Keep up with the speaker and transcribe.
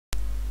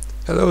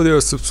Hello there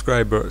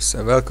subscribers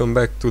and welcome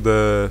back to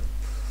the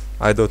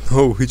I don't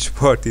know which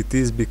part it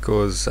is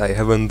because I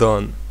haven't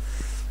done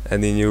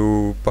any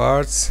new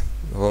parts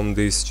from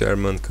this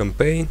German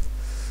campaign.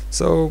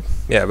 So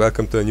yeah,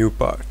 welcome to a new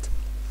part.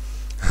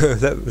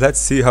 Let's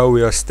see how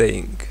we are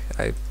staying.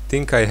 I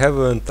think I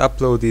haven't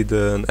uploaded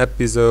an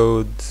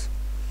episode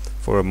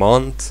for a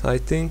month, I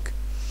think.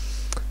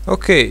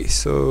 Okay,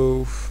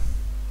 so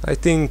I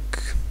think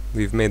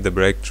we've made the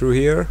breakthrough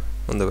here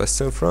on the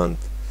Western Front.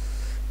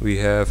 We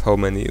have how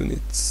many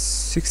units?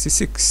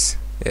 66.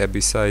 Yeah,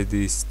 beside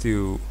these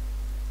two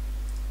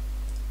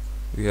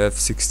we have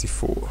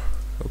 64.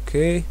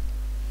 Okay.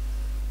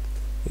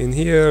 In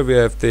here we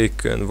have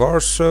taken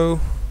Warsaw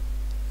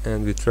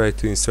and we try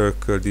to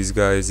encircle these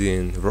guys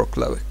in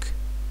Wrocławek.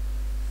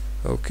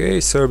 Okay,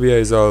 Serbia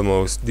is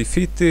almost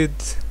defeated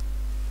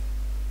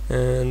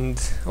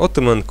and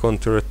Ottoman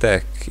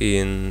counterattack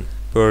in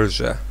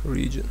Persia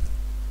region.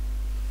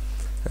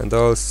 And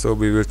also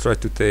we will try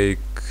to take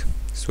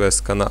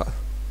Suez Canal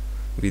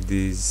with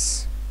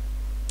these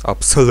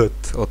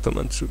obsolete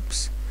Ottoman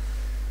troops.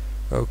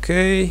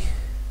 Okay,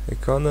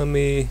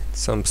 economy,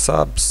 some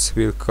subs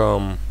will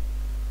come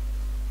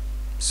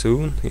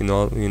soon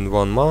in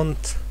 1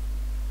 month.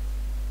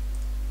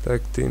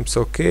 Tag teams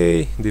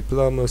okay,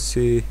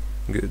 diplomacy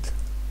good.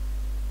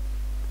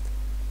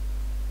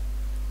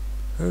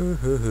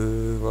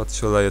 What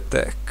shall I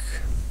attack?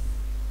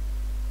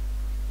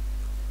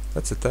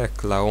 Let's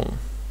attack Laon.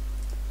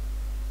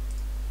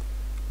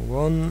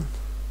 1,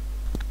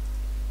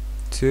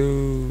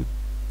 2,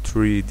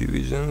 3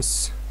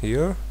 divisions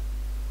here,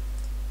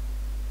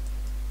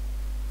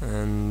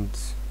 and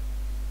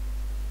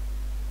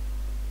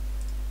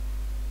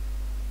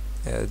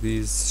yeah,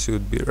 these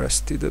should be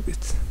rested a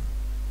bit.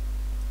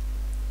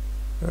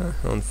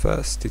 On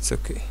fast it's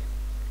okay.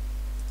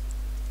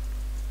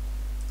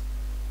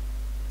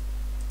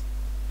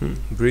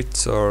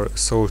 Brits are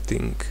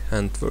assaulting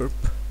Antwerp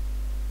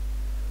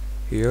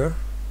here.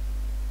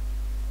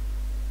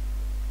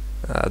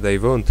 They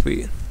won't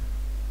win.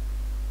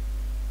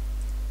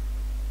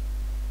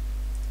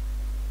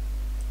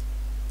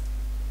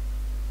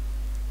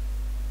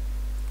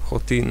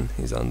 Hotin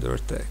is under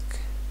attack.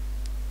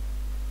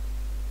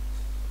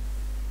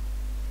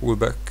 Pull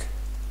back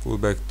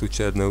to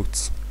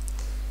Chernowtz.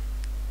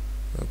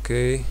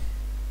 Okay.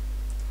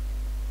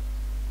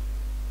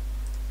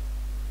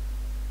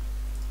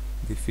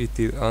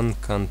 Defeated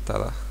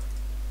Ankantala.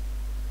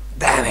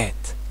 Damn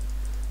it!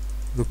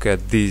 Look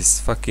at these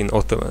fucking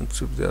Ottoman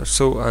troops, they are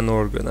so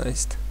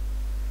unorganized.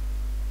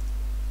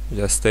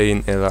 Just stay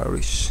in El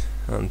Arish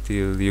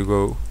until you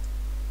go.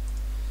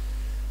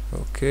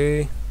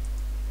 Okay.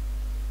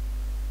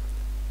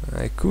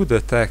 I could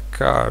attack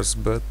cars,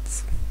 but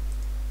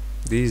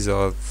these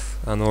are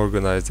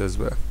unorganized as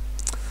well.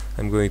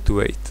 I'm going to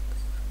wait.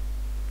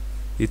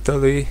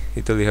 Italy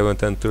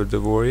haven't entered the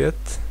war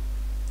yet.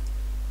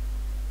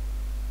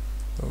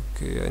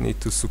 Okay, I need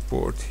to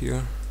support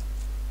here.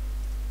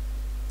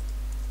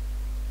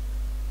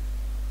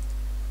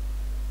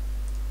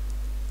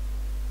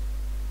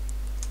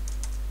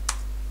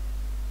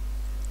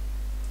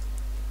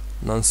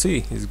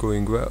 Nancy is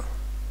going well.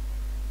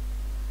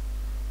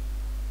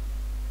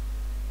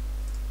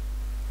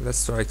 Let's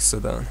strike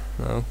Sedan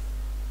now.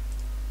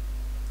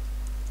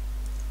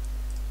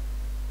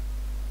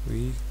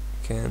 We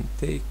can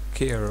take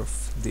care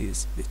of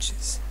these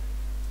bitches.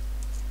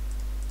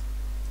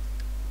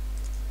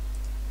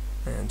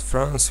 And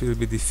France will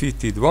be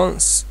defeated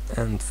once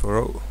and for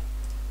all.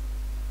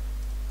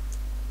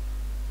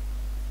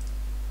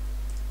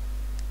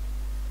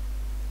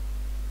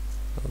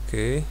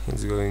 Okay,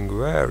 it's going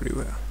very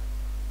well.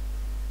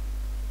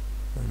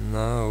 And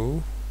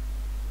now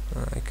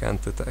I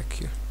can't attack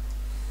here.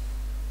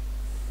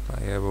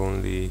 I have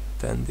only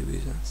 10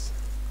 divisions.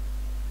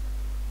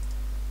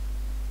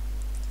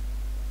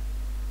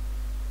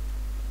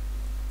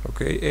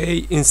 Okay,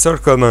 a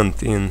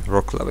encirclement in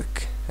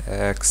Wrocławek.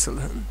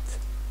 Excellent.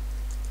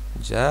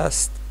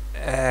 Just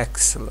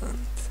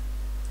excellent.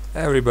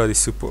 Everybody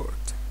support.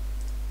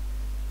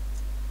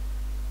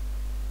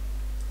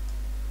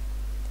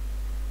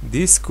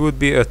 This could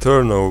be a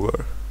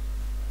turnover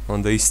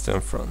on the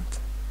Eastern Front.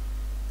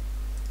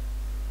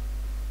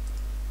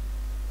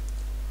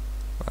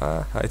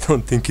 I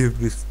don't think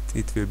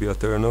it will be a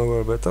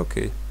turnover, but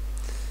okay.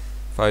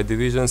 5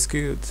 divisions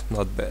killed,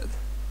 not bad.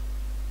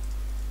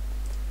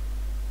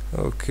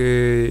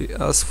 Okay,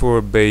 as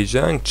for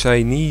Beijing,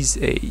 Chinese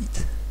aid.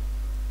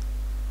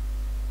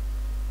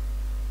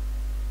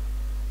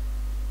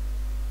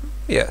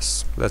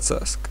 Yes, let's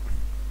ask.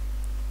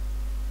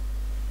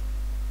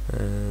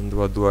 And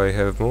what do I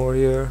have more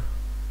here?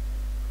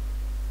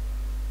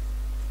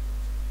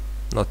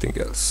 Nothing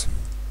else.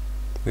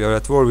 We are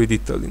at war with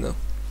Italy now.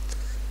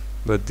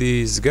 But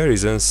these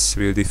garrisons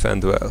will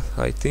defend well.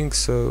 I think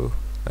so.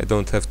 I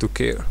don't have to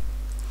care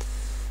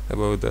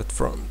about that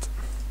front.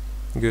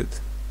 Good.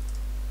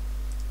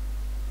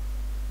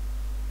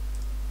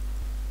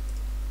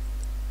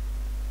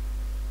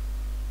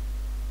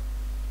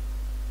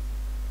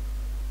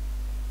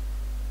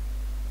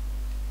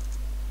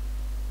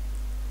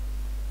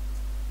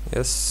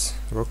 Yes,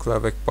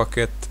 Roklavek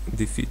pocket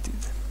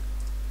defeated.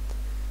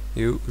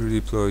 You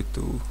redeploy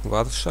to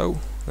Warsaw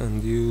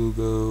and you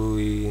go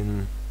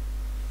in.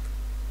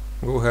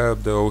 Go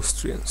help the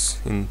Austrians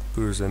in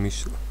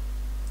Przemysl.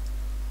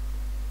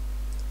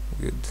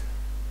 Good.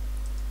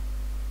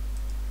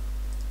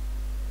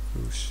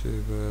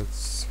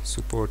 Vorwärts,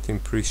 support in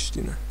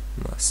Pristina.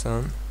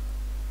 Masan.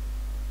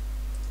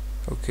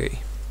 Okay.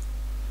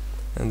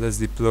 And let's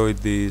deploy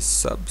these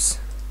subs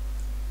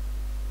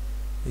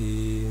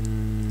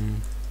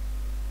in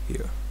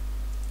here.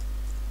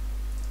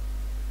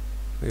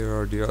 Where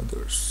are the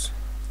others?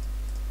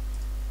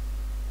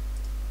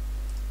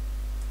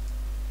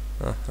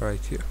 Ah,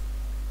 right here.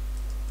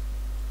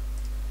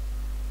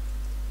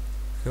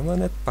 Come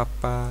on it,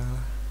 Papa.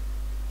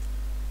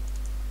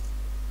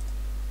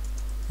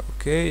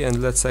 Okay,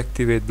 and let's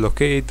activate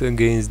blockade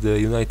against the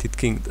United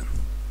Kingdom.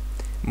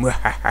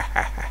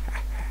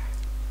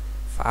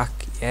 Fuck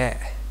yeah.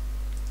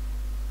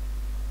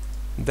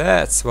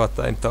 That's what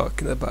I'm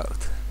talking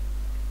about.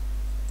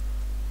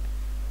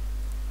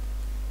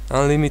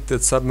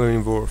 Unlimited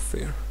submarine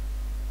warfare.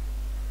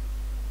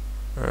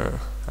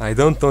 I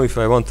don't know if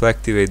I want to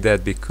activate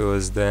that,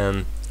 because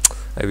then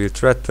I will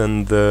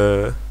threaten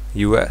the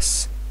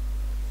US.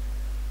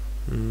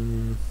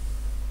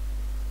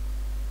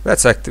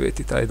 Let's activate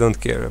it. I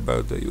don't care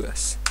about the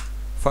US.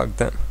 Fuck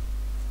them.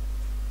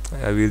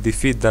 I will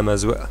defeat them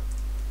as well.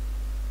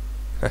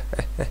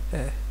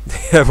 They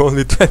have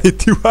only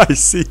 22, I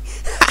see.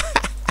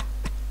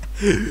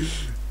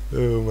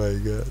 Oh my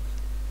god.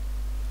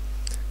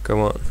 Come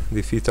on,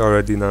 defeat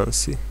already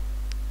Nancy.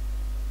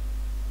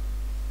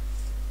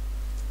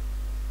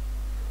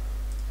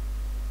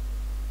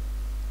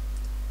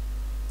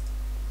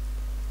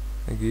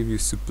 I give you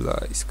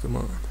supplies, come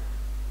on.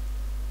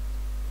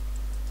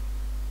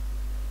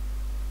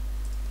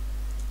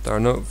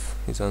 Tarnov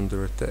is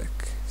under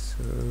attack,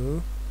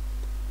 so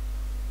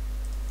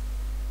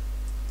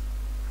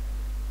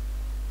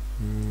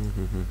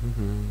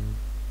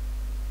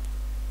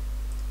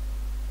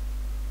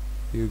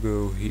you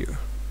go here.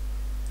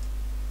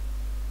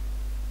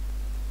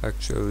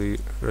 Actually,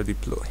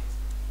 redeploy.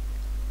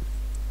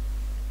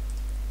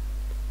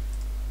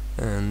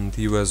 And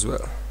you as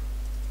well.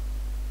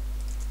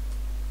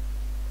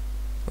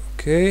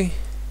 Okay.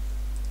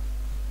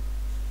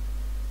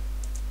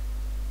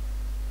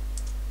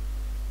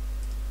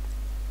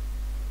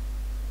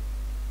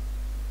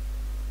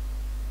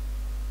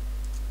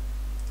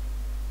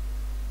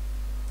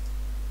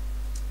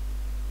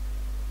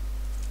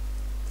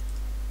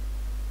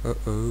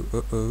 Uh-oh,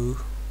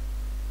 uh-oh.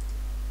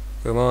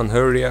 Come on,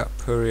 hurry up,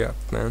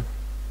 man.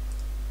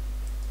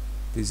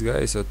 These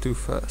guys are too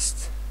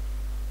fast.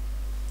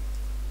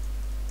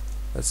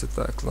 Let's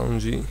attack Long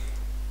G.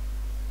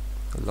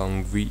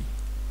 Long V,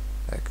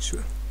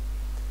 actually.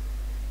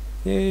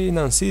 Yay,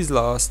 Nancy's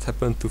lost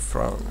happened to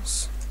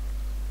France.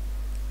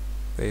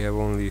 They have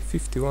only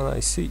 51, I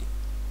see.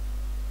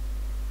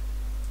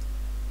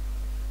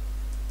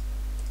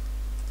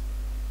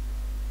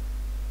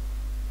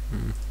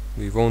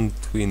 We won't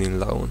win in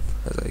Laon,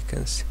 as I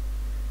can see.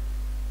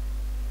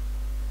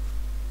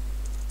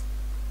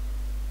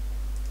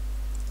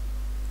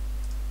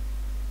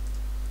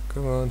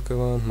 Come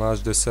on,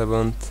 March the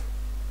 7th.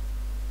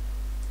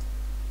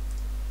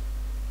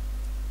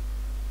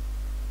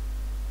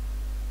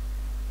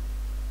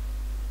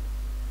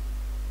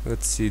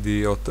 Let's see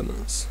the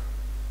Ottomans.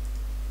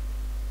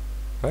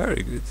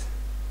 Very good.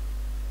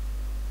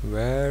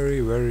 Very,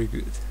 very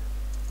good.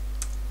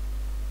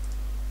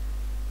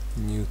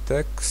 New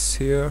techs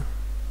here.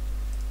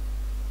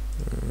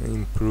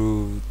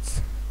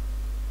 Improved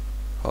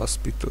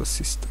hospital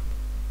system.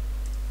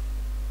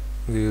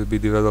 Will be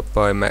developed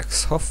by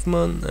Max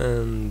Hoffman,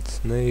 and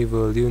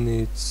naval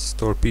units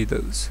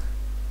torpedoes.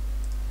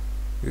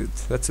 Good.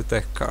 Let's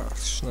attack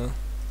cars now.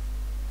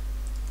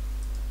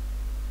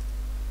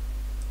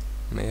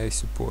 May I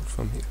support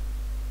from here?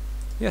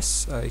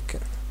 Yes, I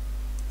can.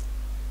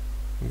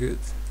 Good.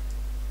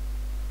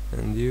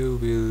 And you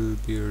will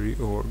be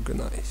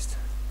reorganized.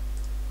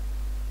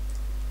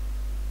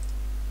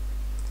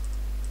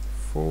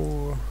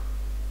 4.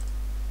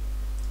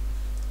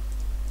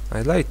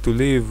 I like to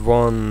leave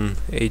one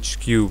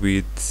HQ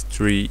with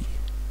 3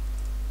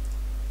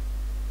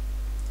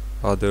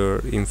 other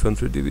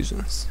infantry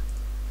divisions.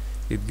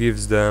 It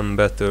gives them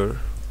better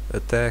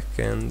attack,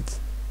 and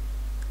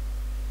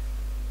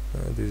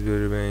this will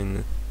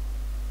remain.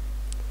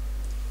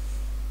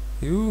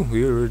 You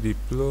will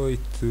redeploy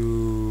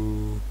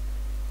to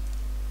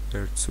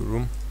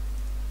Erzurum.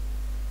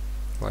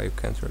 Why you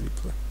can't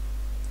redeploy?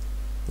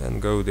 Then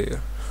go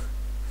there.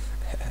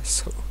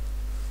 So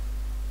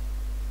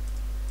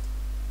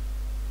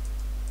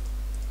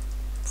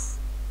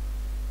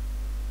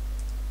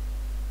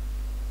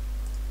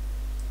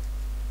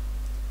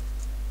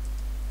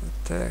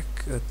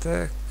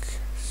attack,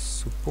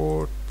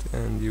 support,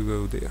 and you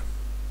go there.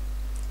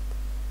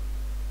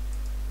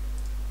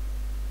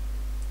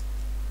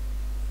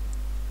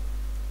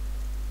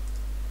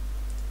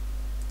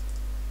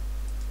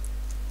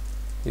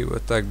 You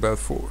attack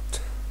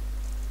Belfort.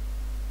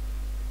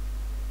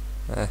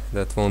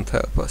 That won't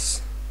help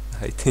us,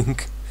 I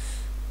think.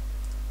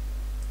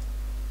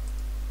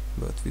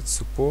 But with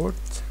support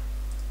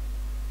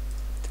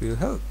it will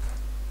help.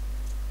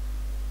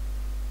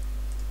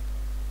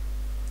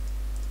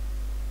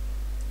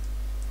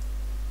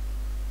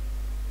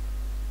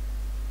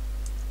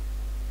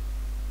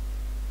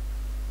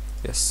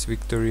 Yes,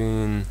 victory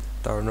in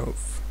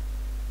Tarnów.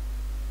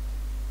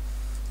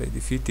 They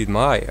defeated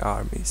my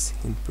armies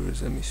in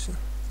Persia mission.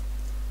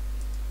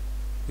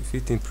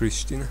 Defeat in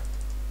Pristina.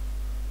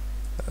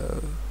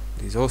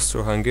 These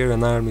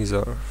Austro-Hungarian armies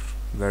are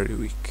very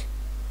weak.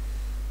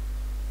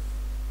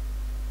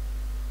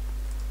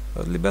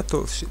 Early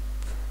battleship.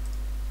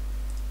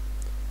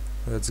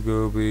 Let's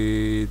go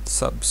with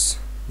subs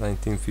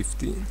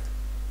 1915.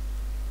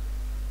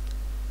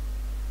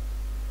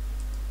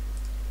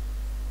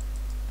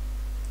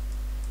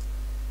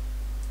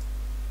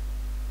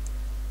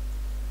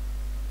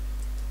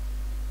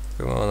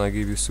 Come on, I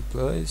give you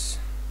supplies.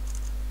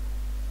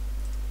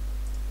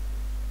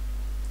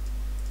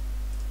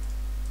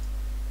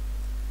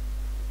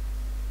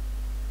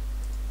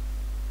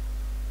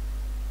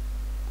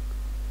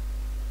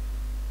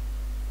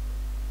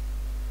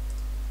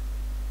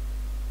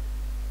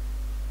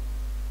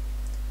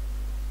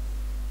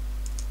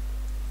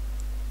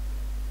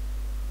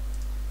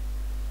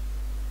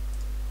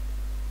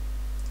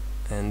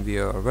 And we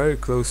are very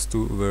close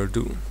to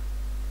Verdun,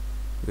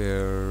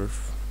 where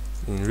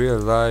in real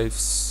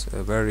life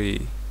a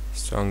very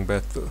strong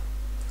battle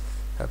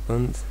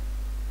happened.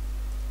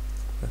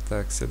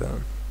 Attack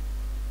Sedan.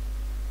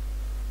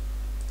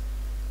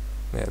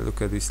 Yeah,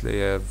 look at this, they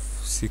have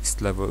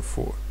 6th level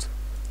fort.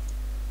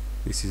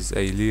 This is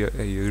a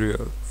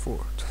real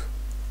fort.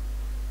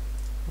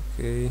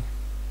 Okay.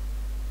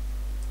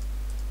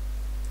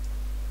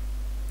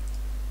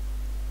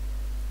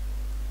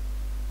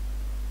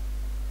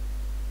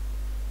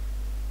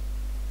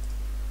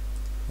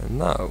 And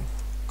now,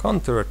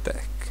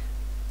 counter-attack.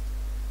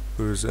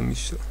 Persia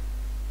mission.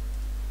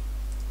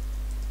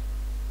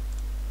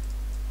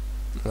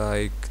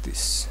 Like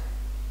this.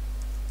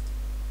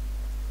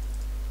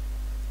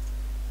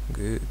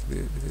 Good,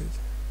 good, good.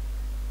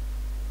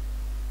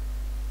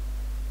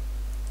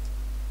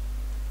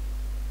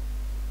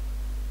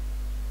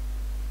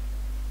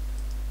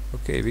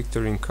 Okay,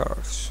 victory in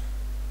Kars.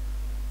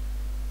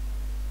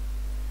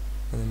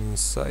 Enemy in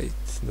sight.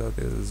 That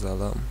is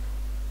Alam.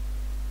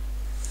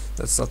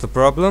 That's not a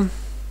problem.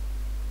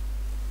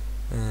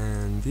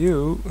 And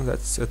you,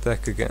 let's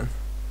attack again.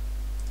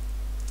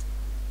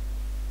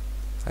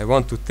 I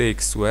want to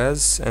take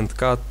Suez and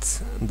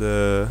cut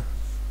the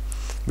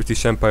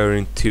British Empire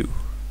in two.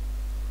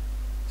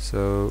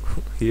 So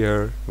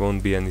here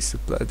won't be any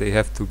supply. They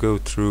have to go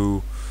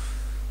through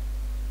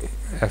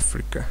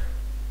Africa.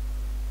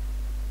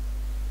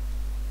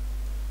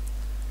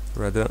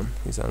 Radon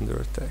is under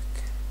attack.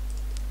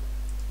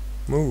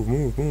 Move,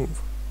 move,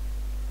 move.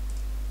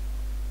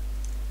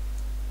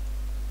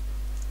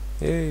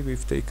 Yay,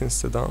 we've taken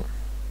Sedan.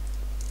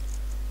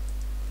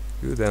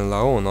 Good, and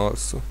Laon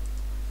also.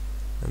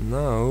 And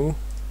now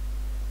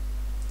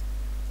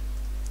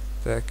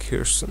attack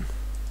Kherson.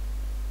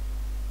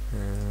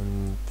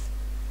 And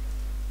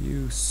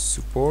you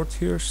support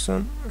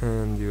Kherson,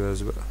 and you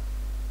as well.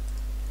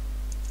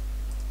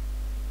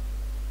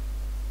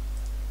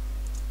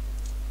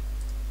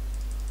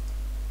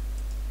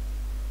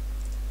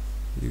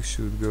 You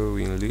should go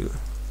in Lille.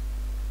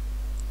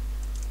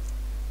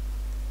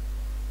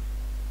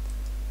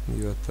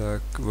 You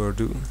attack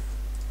Verdun.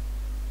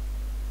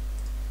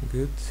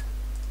 Good.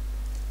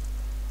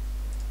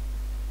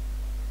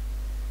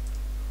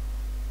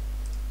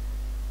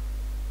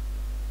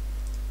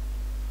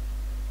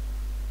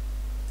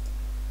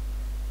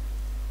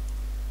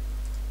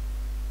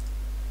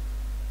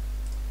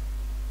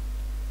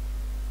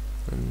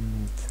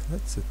 And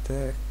let's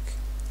attack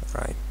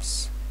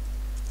Reims.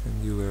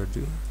 And you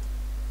Verdun.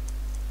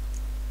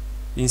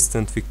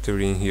 Instant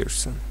victory in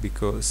Kherson,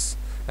 because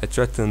I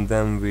threatened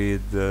them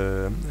with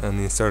an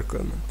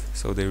encirclement,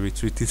 so they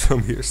retreated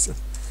from Kherson.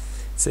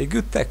 It's a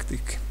good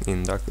tactic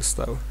in Darkest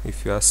Tower,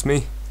 if you ask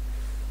me.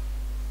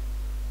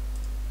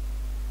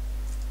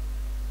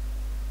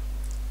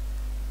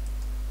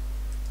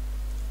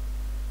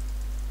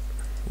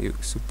 You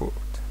support.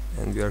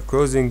 And we are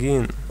closing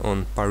in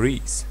on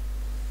Paris.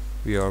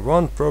 We are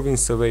one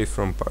province away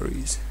from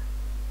Paris.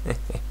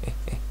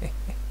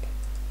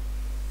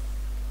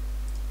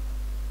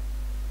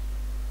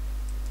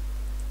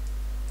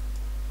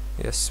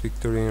 Yes,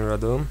 victory in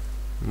Radom.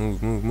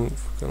 Move, move,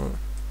 move. Come on.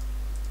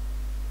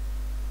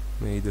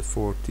 May the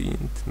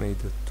 14th, May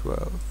the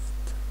 12th.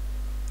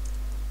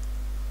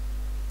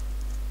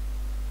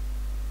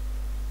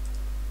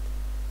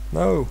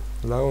 No!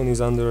 Laon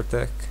is under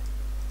attack.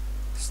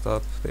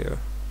 Stop there.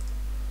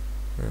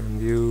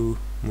 And you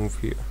move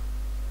here.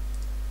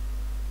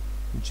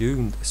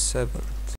 June the 7th.